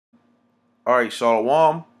All right,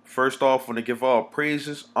 Shalom. First off, want to give all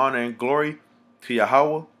praises, honor, and glory to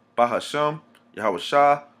Yahweh, Bahashem, Yahweh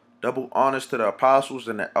Shah. Double honors to the apostles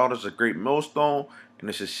and the elders of Great Millstone. And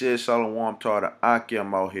this is Shir Shalom to all the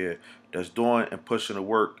Akim out here that's doing and pushing the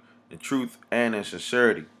work in truth and in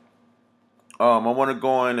sincerity. I want to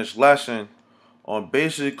go in this lesson on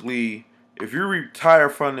basically if you retire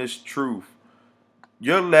from this truth,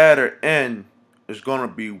 your latter end is going to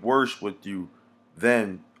be worse with you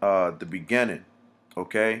than the beginning.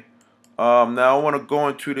 Okay. Now I want to go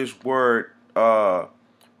into this word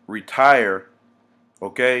retire.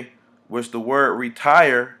 Okay, which the word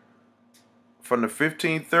retire from the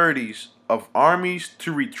 1530s of armies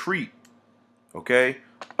to retreat. Okay,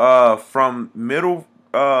 from Middle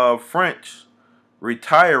French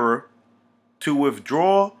retire to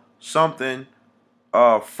withdraw something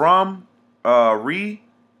from re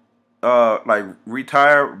like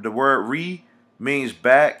retire. The word re means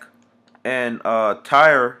back, and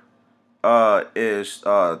tire is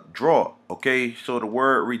draw. Okay, so the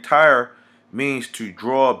word retire means to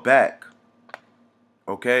draw back.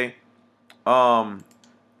 Okay, um,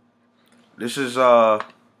 this is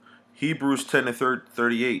Hebrews 10 and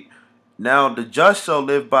 38. Now the just shall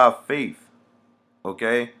live by faith.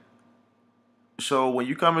 Okay, so when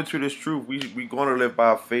you come into this truth, we gonna live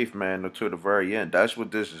by faith, man, until the very end. That's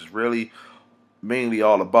what this is really mainly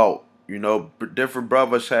all about. You know, different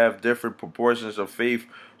brothers have different proportions of faith.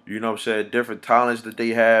 You know what I'm saying? Different talents that they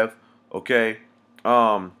have. Okay.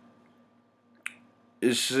 Um,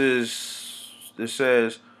 it says,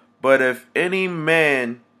 but if any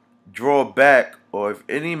man draw back, or if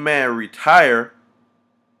any man retire,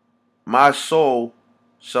 my soul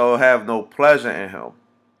shall have no pleasure in him.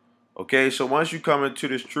 Okay, so once you come into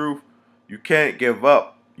this truth, you can't give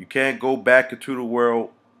up. You can't go back into the world.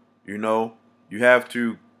 You know, you have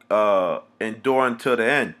to endure until the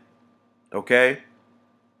end. Okay,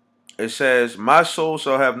 it says, "My soul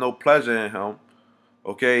shall have no pleasure in him."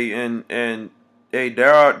 Okay, and hey,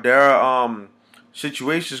 there are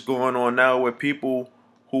situations going on now where people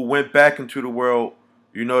who went back into the world,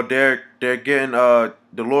 you know, they're getting the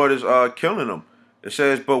Lord is killing them. It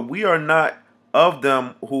says, "But we are not of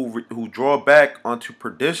them who draw back unto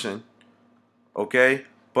perdition." Okay,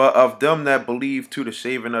 but of them that believe to the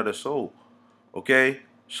saving of the soul. Okay,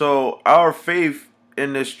 so our faith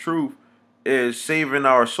in this truth is saving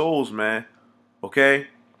our souls, man. Okay,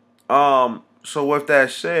 so with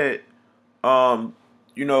that said, um,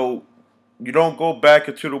 you know, you don't go back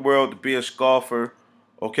into the world to be a scoffer,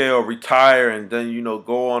 okay, or retire and then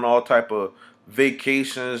go on all type of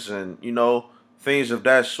vacations and things of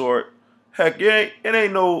that sort. Heck, it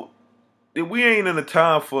ain't no we ain't in the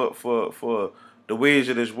time for the ways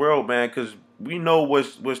of this world, man, because we know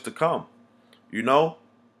what's to come. You know,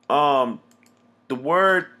 um, the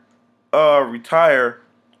word retire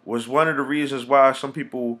was one of the reasons why some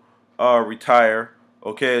people retire.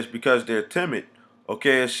 Okay, it's because they're timid.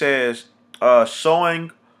 Okay, it says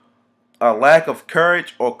showing a lack of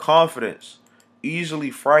courage or confidence,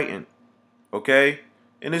 easily frightened. Okay,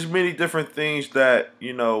 and there's many different things that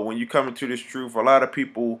when you come into this truth, a lot of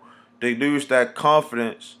people they lose that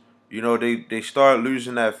confidence. They start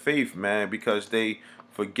losing that faith, man, because they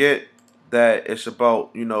forget that it's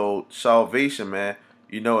about salvation, man.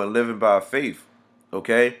 And living by faith.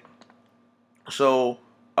 Okay, so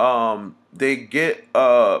they get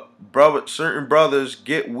certain brothers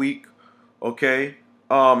get weak. Okay,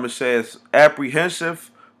 it says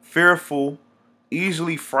apprehensive, fearful,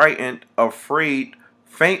 easily frightened, afraid,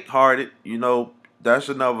 faint-hearted. That's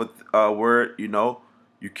another word.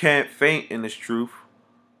 You can't faint in this truth.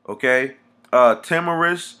 Okay,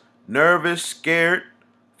 timorous, nervous, scared,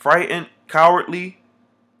 frightened, cowardly,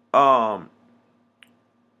 um,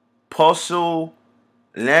 pusillanimous,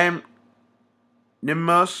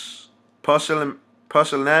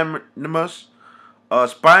 pusillanimous,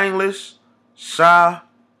 spineless, shy,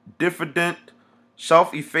 diffident,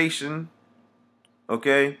 self-effacing.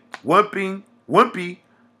 Okay, wimpy,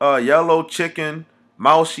 yellow chicken,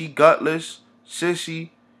 mousy, gutless,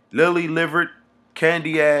 sissy, lily-livered,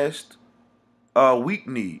 candy-assed,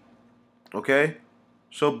 weak-kneed. Okay,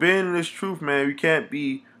 so being in this truth, man, you can't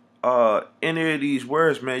be any of these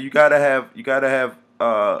words, man. You gotta have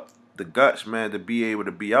the guts, man, to be able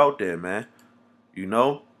to be out there, man. You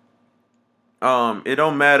know, it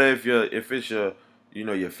don't matter if it's your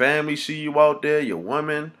family see you out there, your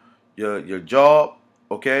woman, your job.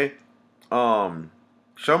 Okay, um,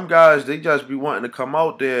 some guys they just be wanting to come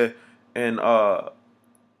out there and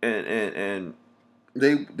and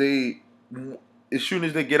they as soon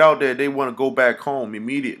as they get out there they want to go back home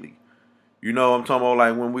immediately. I'm talking about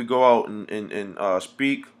like when we go out and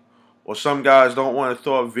speak or some guys don't want to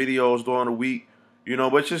throw up videos during the week,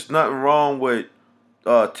 but just nothing wrong with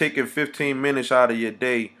taking 15 minutes out of your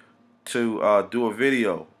day to do a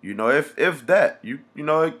video. If that you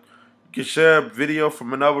can share a video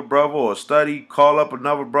from another brother or study, call up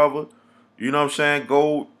another brother. You know what I'm saying?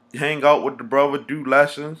 Go hang out with the brother, do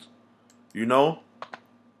lessons. You know,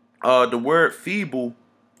 the word feeble,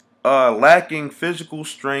 lacking physical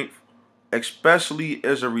strength, especially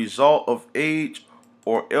as a result of age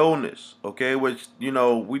or illness. Okay, which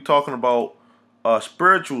we talking about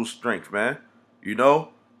spiritual strength, man.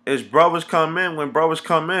 As brothers come in, when brothers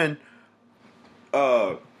come in,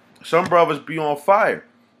 uh, some brothers be on fire,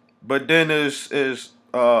 but then as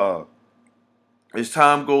time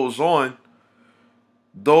goes on,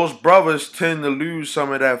 those brothers tend to lose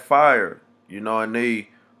some of that fire, and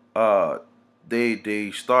uh,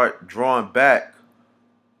 they start drawing back,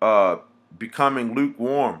 uh, becoming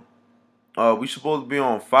lukewarm. We supposed to be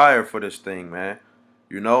on fire for this thing, man.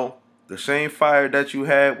 The same fire that you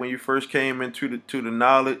had when you first came into the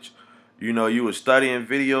knowledge. You were studying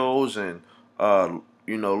videos and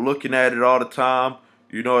looking at it all the time.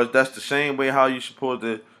 That's the same way how you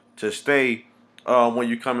supposed to stay when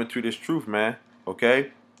you come into this truth, man.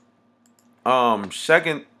 Okay.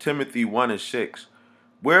 2 Timothy 1:6.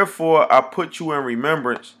 Wherefore I put you in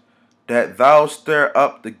remembrance that thou stir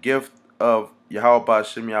up the gift of Yahweh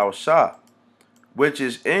Shem Yahushua, which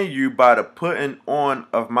is in you by the putting on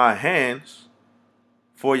of my hands.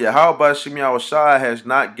 For Yahweh Shem Yahushua has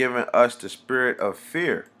not given us the spirit of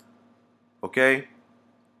fear. Okay?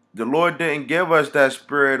 The Lord didn't give us that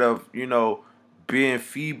spirit of, being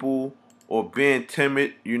feeble or being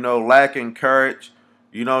timid, lacking courage.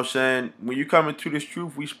 You know what I'm saying? When you come into this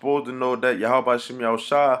truth, we supposed to know that Yahweh Shem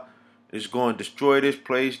Yahushua is going to destroy this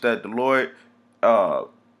place, that the Lord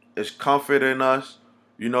is comforting us,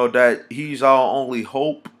 that He's our only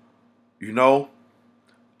hope,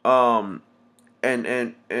 um,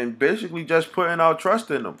 and basically just putting our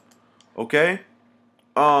trust in Him. Okay?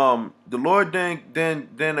 The Lord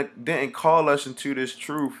didn't call us into this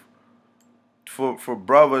truth for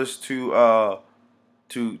brothers to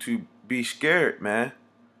be scared, man.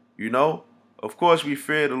 Of course we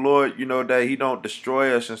fear the Lord, that He don't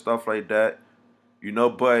destroy us and stuff like that.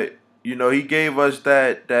 But He gave us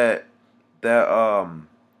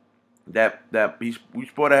we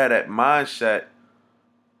supposed to have that mindset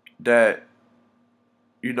that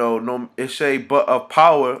no, it say but of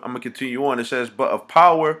power. I'm gonna continue on. It says but of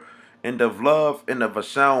power and of love and of a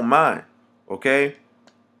sound mind. Okay,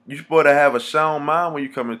 you supposed to have a sound mind when you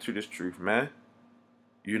come into this truth, man.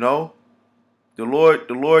 The Lord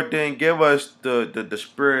didn't give us the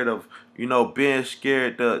spirit of being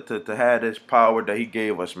scared to have this power that He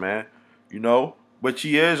gave us, man. But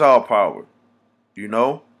He is our power. You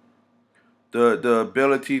know, the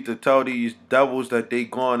ability to tell these devils that they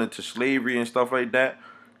gone into slavery and stuff like that.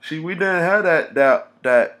 See, we didn't have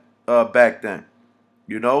that back then.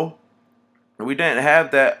 You know, we didn't have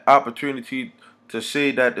that opportunity to say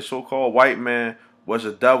that the so-called white man was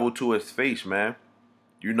a devil to his face, man.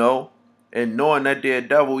 And knowing that they're a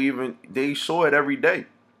devil, even they saw it every day.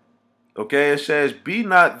 Okay, it says, "Be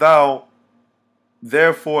not thou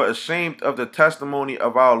therefore ashamed of the testimony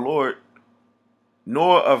of our Lord,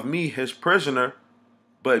 nor of me his prisoner,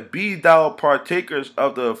 but be thou partakers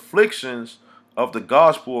of the afflictions of the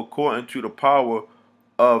gospel according to the power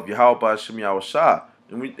of Yahweh Shem Yahushua."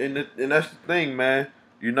 And that's the thing, man.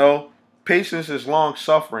 Patience is long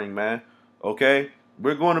suffering, man. Okay,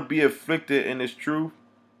 we're going to be afflicted in this truth.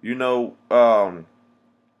 From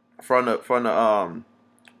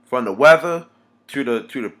the weather to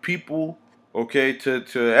the people, okay, to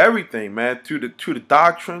everything, man, to the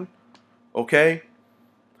doctrine, okay.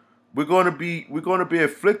 We're gonna be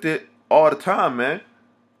afflicted all the time, man.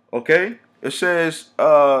 Okay, it says,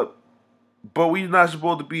 but we're not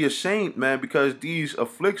supposed to be ashamed, man, because these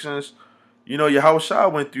afflictions,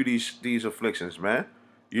 Yahushua went through these afflictions, man.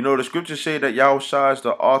 The scriptures say that Yahushua is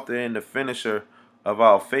the author and the finisher of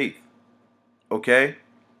our faith. Okay,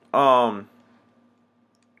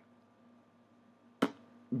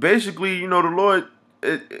 basically, the Lord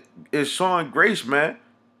is showing grace, man.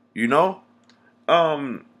 You know,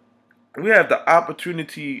 um, we have the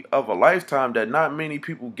opportunity of a lifetime that not many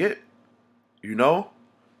people get. You know,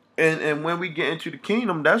 and when we get into the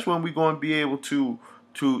kingdom, that's when we're going to be able to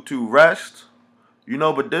rest.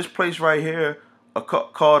 But this place right here,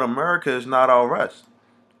 called America, is not our rest.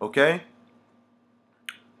 Okay,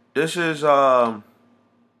 this is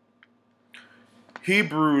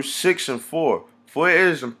Hebrews 6:4. For it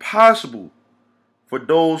is impossible for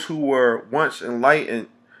those who were once enlightened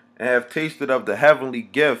and have tasted of the heavenly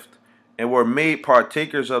gift and were made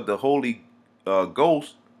partakers of the Holy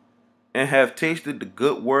Ghost, and have tasted the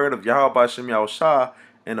good word of Yahweh Shem Yahushua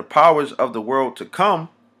and the powers of the world to come,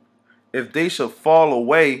 if they shall fall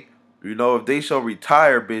away, if they shall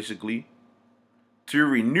retire, basically, to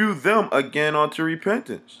renew them again unto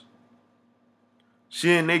repentance,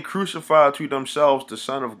 seeing they crucify to themselves the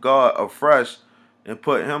Son of God afresh and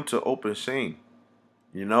put him to open shame.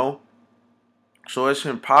 So it's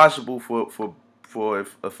impossible for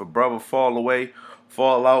if a brother fall away,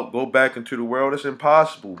 fall out, go back into the world. It's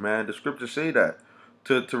impossible, man. The scriptures say that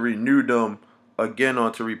to renew them again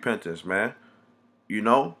unto repentance, man.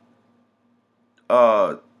 To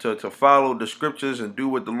follow the scriptures and do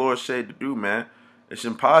what the Lord said to do, man. It's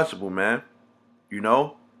impossible, man.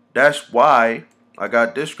 That's why I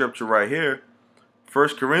got this scripture right here,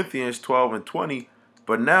 1 Corinthians 12:20.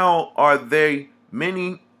 But now are they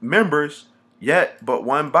many members, yet but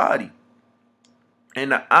one body.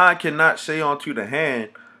 And the eye cannot say unto the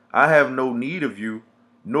hand, I have no need of you,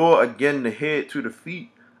 nor again the head to the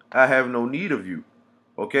feet, I have no need of you.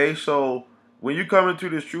 Okay, so when you come into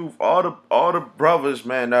this truth, all the brothers,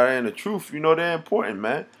 man, that are in the truth, they're important,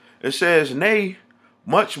 man. It says, nay,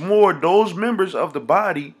 much more those members of the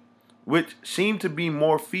body which seem to be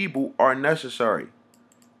more feeble are necessary.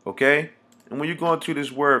 Okay? And when you go into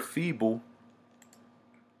this word feeble,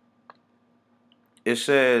 it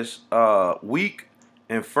says weak,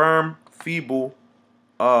 infirm, feeble,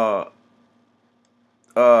 in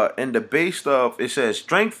the base of, it says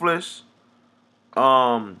strengthless,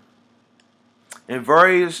 in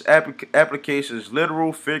various applications,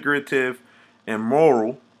 literal, figurative, and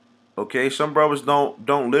moral. Okay, some brothers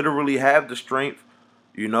don't literally have the strength,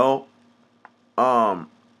 It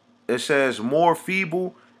says more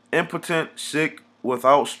feeble, impotent, sick,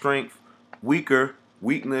 without strength, weaker,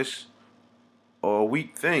 weakness, or a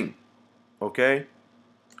weak thing. Okay?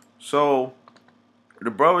 So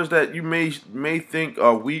the brothers that you may think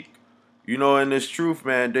are weak, in this truth,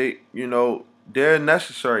 man, they're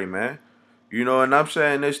necessary, man. And I'm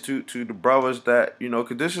saying this to the brothers that,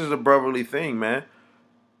 because this is a brotherly thing, man.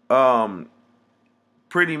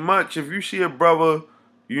 Pretty much, if you see a brother,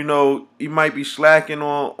 he might be slacking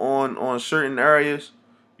on certain areas,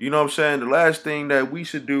 what I'm saying? The last thing that we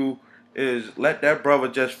should do is let that brother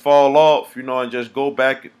just fall off, and just go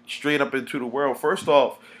back straight up into the world. First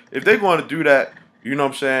off, if they're going to do that, what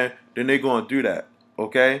I'm saying, then they're going to do that,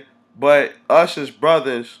 okay? But us as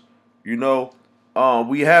brothers, we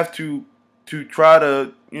have to try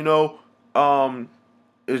to,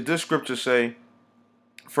 as this scripture say,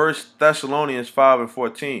 1 Thessalonians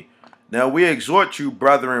 5:14. Now we exhort you,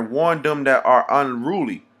 brethren, warn them that are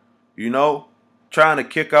unruly, trying to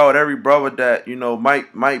kick out every brother that,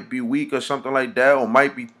 might be weak or something like that, or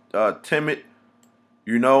might be timid,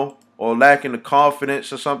 or lacking the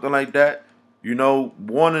confidence or something like that.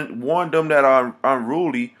 Warn them that are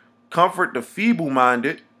unruly, comfort the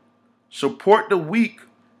feeble-minded, support the weak,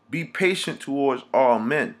 be patient towards all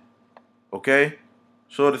men. Okay?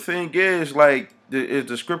 So the thing is, like, is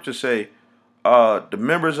the scripture say, the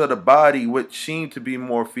members of the body which seem to be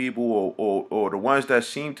more feeble, or the ones that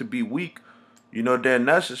seem to be weak, they're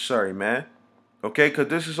necessary, man. Okay? Because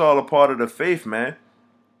this is all a part of the faith, man.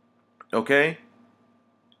 Okay?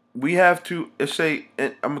 We have to,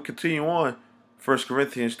 and I'm going to continue on, 1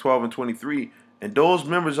 Corinthians 12:23. And those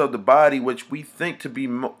members of the body which we think to be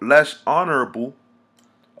less honorable,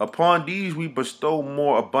 upon these we bestow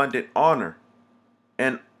more abundant honor,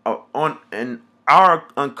 and our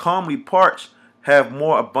uncomely parts have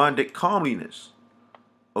more abundant comeliness.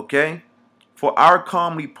 Okay? For our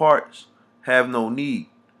comely parts have no need,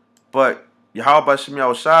 but Yahweh Shem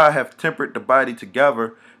Yahushua have tempered the body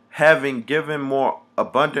together, having given more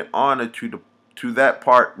abundant honor to that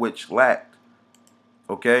part which lacked.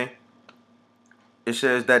 Okay? It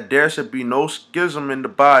says that there should be no schism in the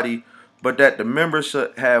body, but that the members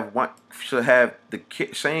should have the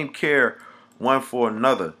same care one for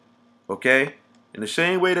another. Okay? In the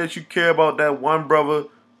same way that you care about that one brother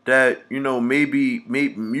that, maybe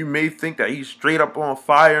you may think that he's straight up on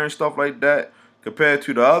fire and stuff like that, compared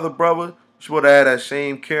to the other brother, you're supposed to have that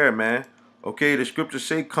same care, man. Okay? The scriptures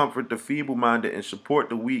say comfort the feeble-minded and support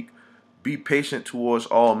the weak. Be patient towards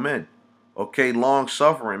all men. Okay? Long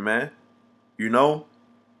suffering, man. Because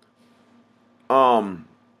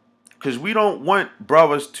we don't want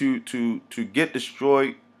brothers to get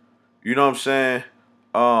destroyed. You know what I'm saying?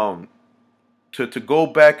 To go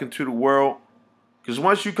back into the world. Because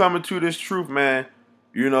once you come into this truth, man,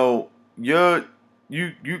 it's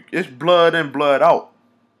blood in, blood out.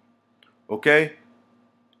 Okay?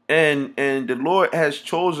 And the Lord has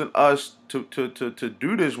chosen us to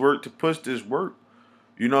do this work, to push this work.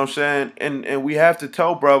 You know what I'm saying? And we have to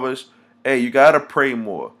tell brothers, hey, you gotta pray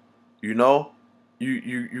more. You know?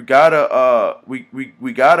 You gotta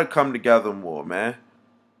we gotta come together more, man.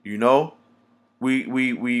 You know? We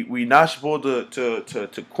not supposed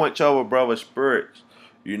to quench our brother's spirits.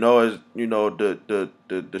 You know, as you know,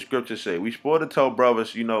 the scriptures say. We supposed to tell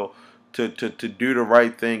brothers, you know, to do the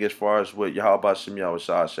right thing as far as what Yahweh Shem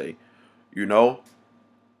Yahweh say. You know?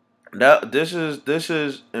 That this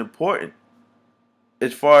is important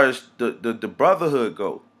as far as the brotherhood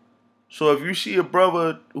go. So if you see a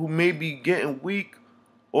brother who may be getting weak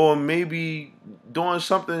or maybe doing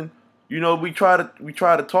something, you know, we try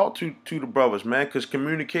to talk to the brothers, man, because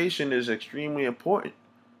communication is extremely important.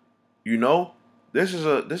 You know, this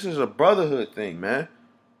is a brotherhood thing, man.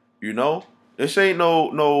 You know, this ain't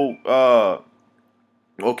no.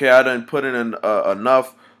 Okay, I done put in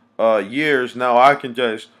enough years. Now I can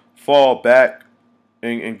just fall back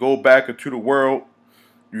and go back into the world.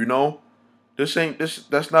 You know, this ain't this.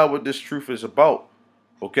 That's not what this truth is about.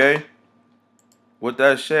 Okay. With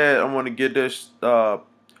that said, I'm gonna get this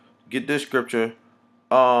scripture.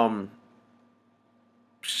 Um,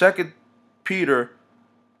 Second Peter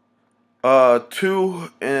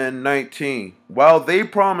 2:19. While they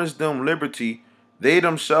promise them liberty, they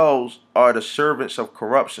themselves are the servants of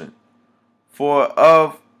corruption. For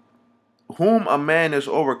of whom a man is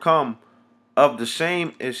overcome, of the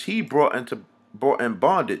same is he brought in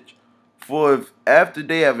bondage. For if after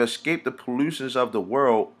they have escaped the pollutions of the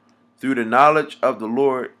world through the knowledge of the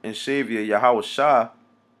Lord and Savior Yahweh Shah,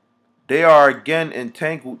 they are again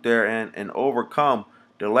entangled therein and overcome.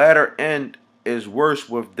 The latter end is worse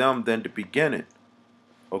with them than the beginning.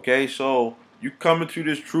 Okay, so you come into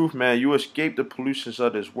this truth, man. You escape the pollutions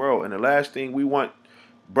of this world, and the last thing we want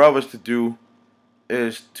brothers to do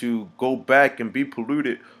is to go back and be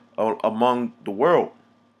polluted among the world.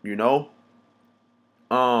 You know,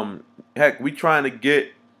 heck, we trying to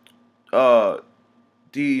get uh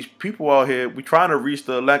these people out here. We trying to reach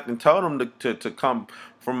the elect and tell them to come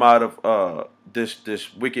from out of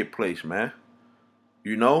this wicked place, man.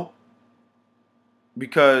 You know,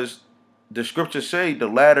 because the scriptures say the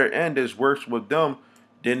latter end is worse with them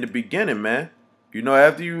than the beginning, man. You know,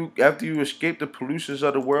 after you escape the pollutions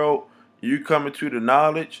of the world, you come into the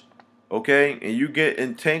knowledge, okay, and you get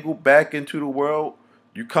entangled back into the world.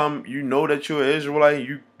 You know that you're an Israelite.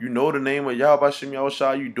 You know the name of Yahweh Shem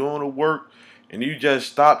Yahushua. You doing the work, and you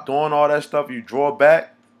just stop doing all that stuff. You draw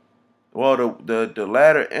back. Well, the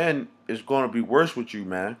latter end is going to be worse with you,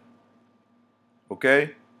 man.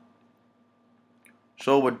 Okay.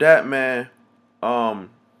 So with that, man, um,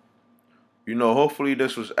 hopefully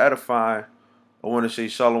this was edifying. I want to say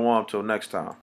shalom till next time.